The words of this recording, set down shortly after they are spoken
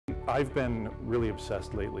I've been really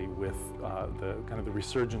obsessed lately with the kind of the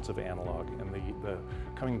resurgence of analog and the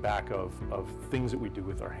coming back of things that we do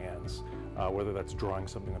with our hands, whether that's drawing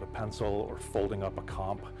something with a pencil or folding up a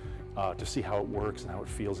comp to see how it works and how it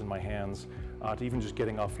feels in my hands, to even just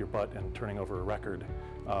getting off your butt and turning over a record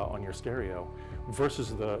on your stereo,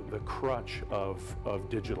 versus the crutch of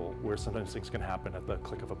digital, where sometimes things can happen at the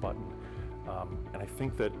click of a button. And I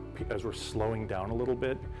think that as we're slowing down a little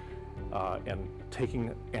bit, and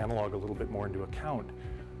taking analog a little bit more into account,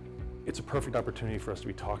 it's a perfect opportunity for us to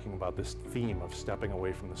be talking about this theme of stepping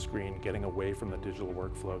away from the screen, getting away from the digital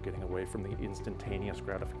workflow, getting away from the instantaneous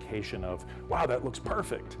gratification of, wow, that looks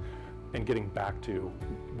perfect, and getting back to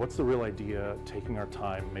what's the real idea, taking our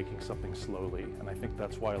time, making something slowly. And I think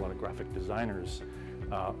that's why a lot of graphic designers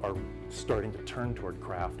are starting to turn toward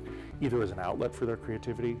craft, either as an outlet for their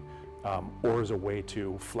creativity, or as a way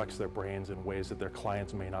to flex their brains in ways that their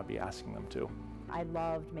clients may not be asking them to. I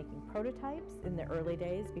loved making prototypes in the early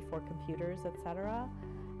days before computers, etc.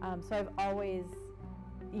 So I've always,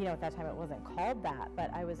 at that time it wasn't called that,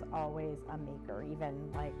 but I was always a maker,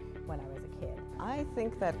 even like when I was a kid. I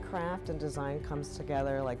think that craft and design comes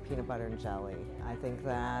together like peanut butter and jelly. I think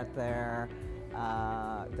that they're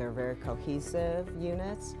very cohesive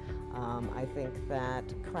units. I think that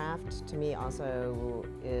craft, to me, also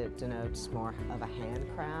it denotes more of a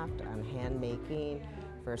handcraft and hand making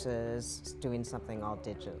versus doing something all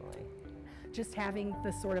digitally. Just having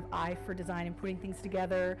the sort of eye for design and putting things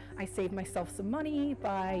together. I saved myself some money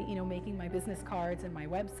by, making my business cards and my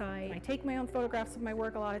website. I take my own photographs of my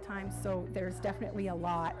work a lot of times, so there's definitely a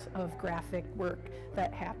lot of graphic work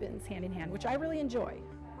that happens hand in hand, which I really enjoy.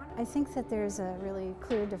 I think that there's a really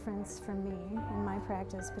clear difference for me in my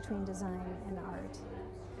practice between design and art.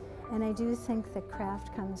 And I do think that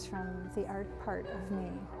craft comes from the art part of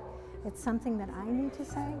me. It's something that I need to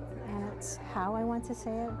say, and it's how I want to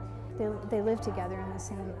say it. They live together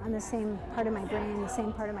on the same part of my brain, the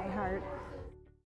same part of my heart.